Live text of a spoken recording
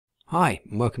Hi,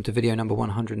 and welcome to video number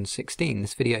 116.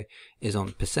 This video is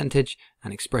on percentage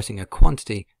and expressing a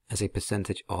quantity as a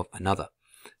percentage of another.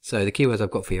 So the keywords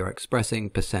I've got for you are expressing,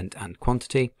 percent, and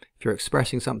quantity. If you're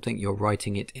expressing something, you're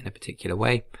writing it in a particular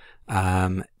way.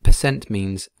 Percent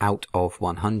means out of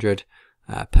 100,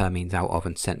 per means out of,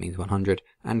 and cent means 100,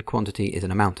 and quantity is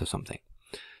an amount of something.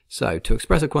 So to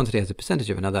express a quantity as a percentage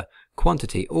of another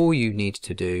quantity, all you need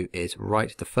to do is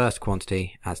write the first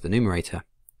quantity as the numerator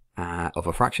of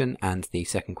a fraction and the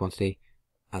second quantity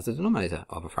as the denominator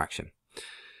of a fraction.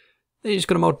 Then you just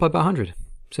got to multiply by 100.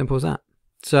 Simple as that.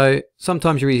 So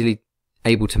sometimes you're easily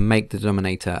able to make the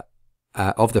denominator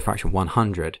of the fraction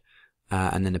 100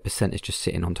 and then the percent is just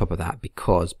sitting on top of that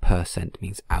because percent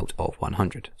means out of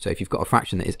 100. So if you've got a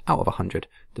fraction that is out of 100,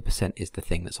 the percent is the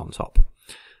thing that's on top.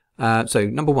 So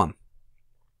number one,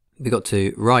 we've got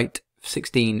to write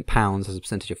 £16 as a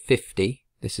percentage of 50.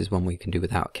 This is one we can do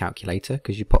without a calculator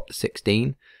because you pop the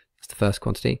 16, that's the first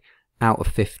quantity, out of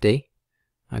 50,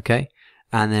 okay?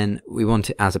 And then we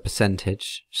want it as a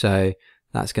percentage, so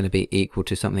that's going to be equal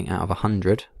to something out of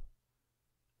 100,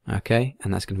 okay?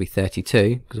 And that's going to be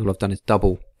 32 because all I've done is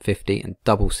double 50 and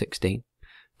double 16,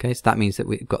 okay? So that means that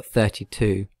we've got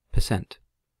 32%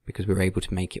 because we were able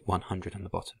to make it 100 on the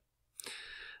bottom.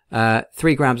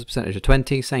 3 grams as a percentage of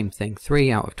 20, same thing,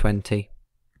 3 out of 20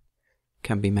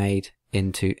 can be made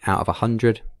into out of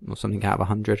 100 or something out of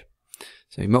 100.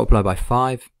 So you multiply by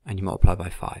 5 and you multiply by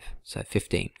 5. So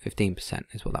 15%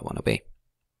 is what that one will be.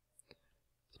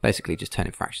 It's basically just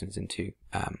turning fractions into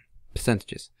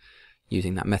percentages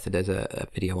using that method. There's a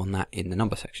video on that in the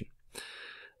number section.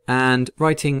 And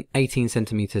writing 18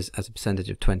 centimeters as a percentage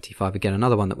of 25. Again,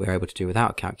 another one that we're able to do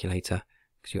without a calculator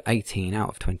because you're 18 out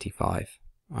of 25.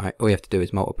 All right, all you have to do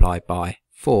is multiply by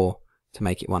 4 to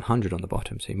make it 100 on the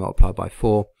bottom. So you multiply by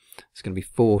 4. It's going to be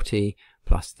 40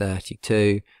 plus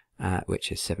 32,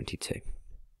 which is 72.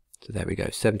 So there we go,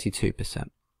 72%.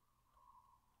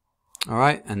 All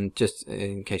right, and just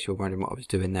in case you're wondering what I was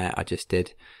doing there, I just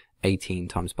did 18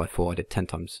 times by 4. I did 10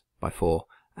 times by 4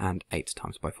 and 8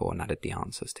 times by 4 and added the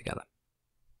answers together.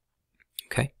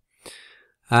 Okay,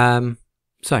 so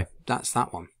that's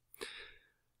that one.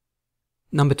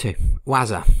 Number 2,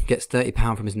 Wazza gets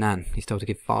 £30 from his nan. He's told to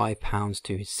give £5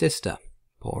 to his sister.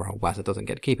 Poor old Wazza doesn't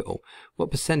get to keep it all.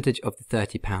 What percentage of the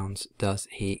 £30 does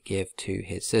he give to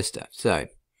his sister? So,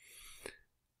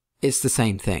 it's the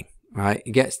same thing, right?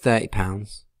 He gets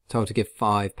 £30, told to give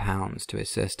 £5 to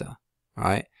his sister,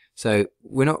 right? So,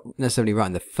 we're not necessarily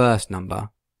writing the first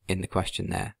number in the question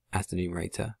there as the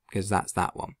numerator, because that's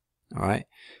that one, all right?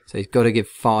 So, he's got to give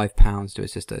 £5 to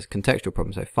his sister. It's a contextual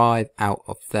problem. So, 5 out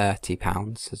of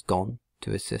 £30 has gone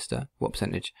to his sister. What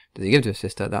percentage does he give to his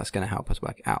sister? That's going to help us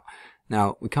work it out.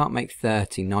 Now, we can't make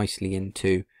 30 nicely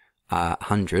into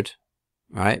 100,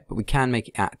 right? But we can make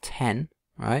it out of 10,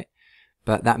 right?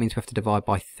 But that means we have to divide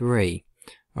by 3,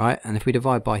 right? And if we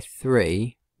divide by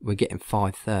 3, we're getting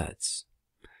 5/3,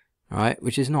 right?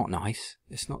 Which is not nice.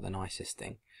 It's not the nicest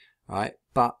thing, right?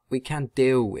 But we can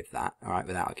deal with that, all right,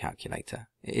 without a calculator.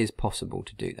 It is possible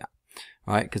to do that,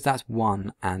 right? Because that's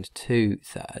 1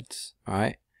 2/3,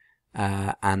 right?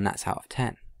 And that's out of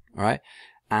 10, right?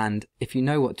 And if you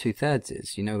know what 2/3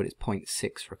 is, you know what it's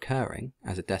 0.6 recurring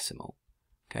as a decimal.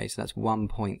 Okay, so that's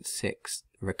 1.6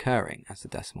 recurring as a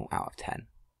decimal out of 10.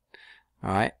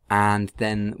 All right, and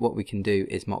then what we can do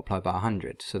is multiply by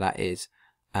 100. So that is,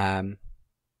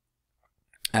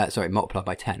 multiply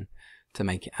by 10 to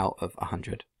make it out of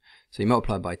 100. So you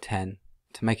multiply by 10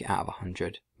 to make it out of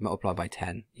 100. Multiply by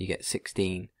 10, you get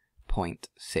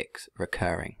 16.6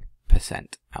 recurring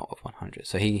percent out of 100.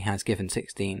 So he has given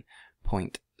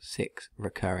 16.6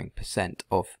 recurring percent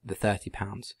of the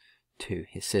 £30 to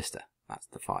his sister. That's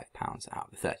the £5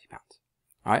 out of the £30.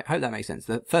 All right, hope that makes sense.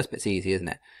 The first bit's easy, isn't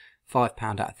it?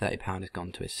 £5 out of £30 has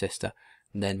gone to his sister.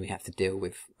 And then we have to deal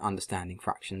with understanding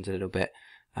fractions a little bit.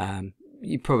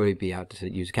 You'd probably be able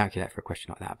to use a calculator for a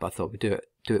question like that, but I thought we'd do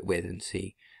it with and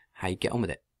see how you get on with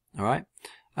it. All right,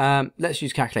 let's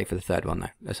use calculate for the third one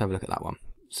though. Let's have a look at that one.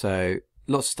 So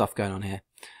lots of stuff going on here.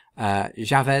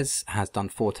 Chavez has done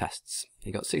 4 tests.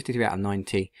 He got 63 out of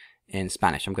 90 in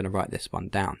Spanish. I'm going to write this one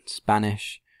down.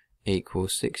 Spanish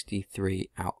equals 63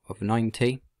 out of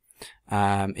 90.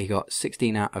 He got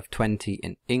 16 out of 20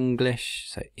 in English.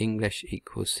 So English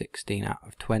equals 16 out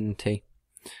of 20.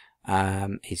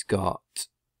 He's got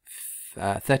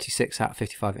 36 out of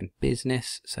 55 in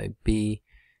business. So B,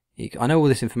 I know all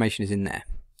this information is in there.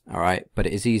 All right, but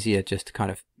it is easier just to kind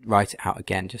of write it out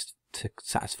again, just to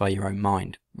satisfy your own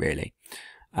mind, really,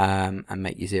 and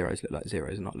make your zeros look like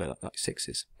zeros and not look like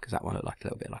sixes, because that one looked like a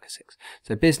little bit like a 6.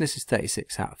 So business is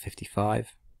 36 out of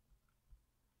 55.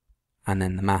 and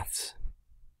then the maths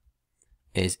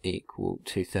is equal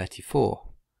to 34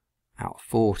 out of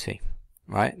 40.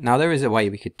 Right, now there is a way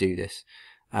we could do this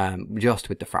just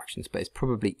with the fractions, but it's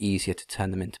probably easier to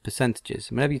turn them into percentages.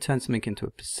 And whenever you turn something into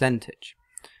a percentage,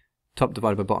 top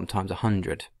divided by bottom times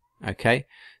 100. Okay,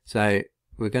 so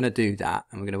we're going to do that,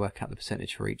 and we're going to work out the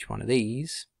percentage for each one of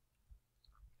these.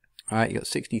 All right, you got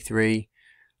 63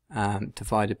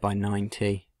 divided by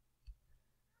 90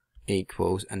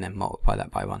 equals, and then multiply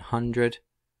that by 100.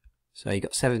 So you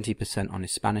got 70% on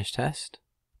his Spanish test.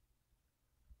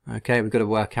 Okay, we've got to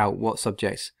work out what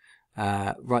subjects,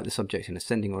 write the subjects in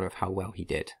ascending order of how well he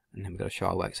did, and then we've got to show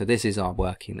our work. So this is our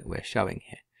working that we're showing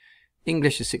here.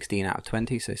 English is 16 out of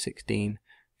 20, so 16,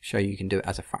 show you can do it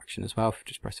as a fraction as well.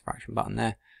 Just press the fraction button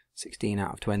there. 16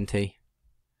 out of 20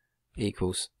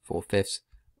 equals 4/5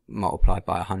 multiplied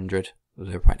by 100,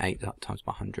 0.8 times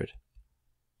by 100,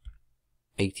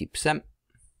 80%.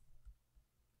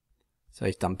 So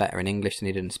he's done better in English than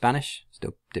he did in Spanish.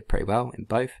 Still did pretty well in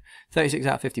both. 36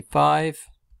 out of 55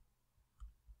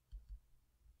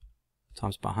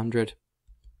 times by 100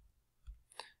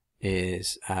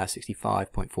 is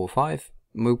 65.45.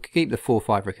 We'll keep the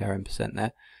 45 recurring percent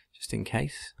there, just in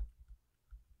case.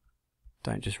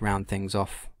 Don't just round things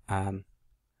off in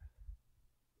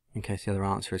case the other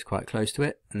answer is quite close to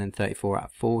it. And then 34 out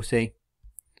of 40.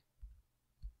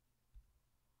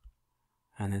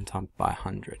 And then times by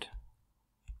 100.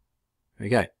 There we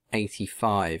go,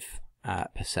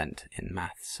 85% in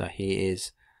maths. So he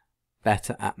is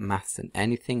better at maths than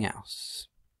anything else.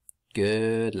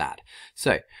 Good lad.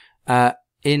 So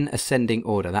in ascending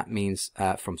order, that means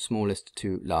from smallest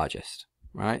to largest,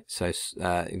 right? So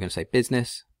you're going to say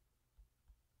business,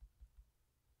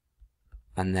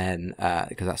 and then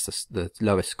because that's the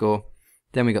lowest score.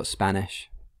 Then we got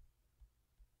Spanish.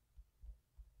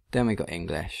 Then we got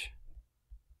English,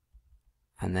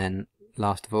 and then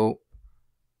last of all,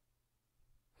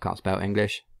 can't spell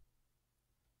English.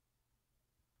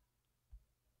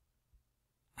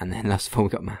 And then last of all,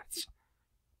 we've got maths.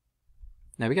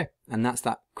 There we go. And that's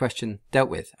that question dealt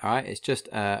with. All right. It's just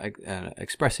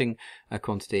expressing a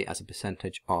quantity as a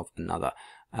percentage of another.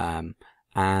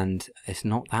 And it's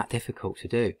not that difficult to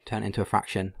do. Turn it into a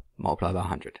fraction, multiply by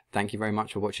 100. Thank you very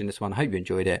much for watching this one. I hope you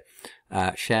enjoyed it.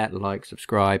 Share, like,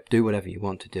 subscribe, do whatever you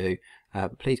want to do.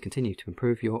 But please continue to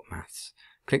improve your maths.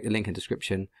 Click the link in the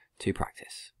description to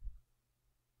practice.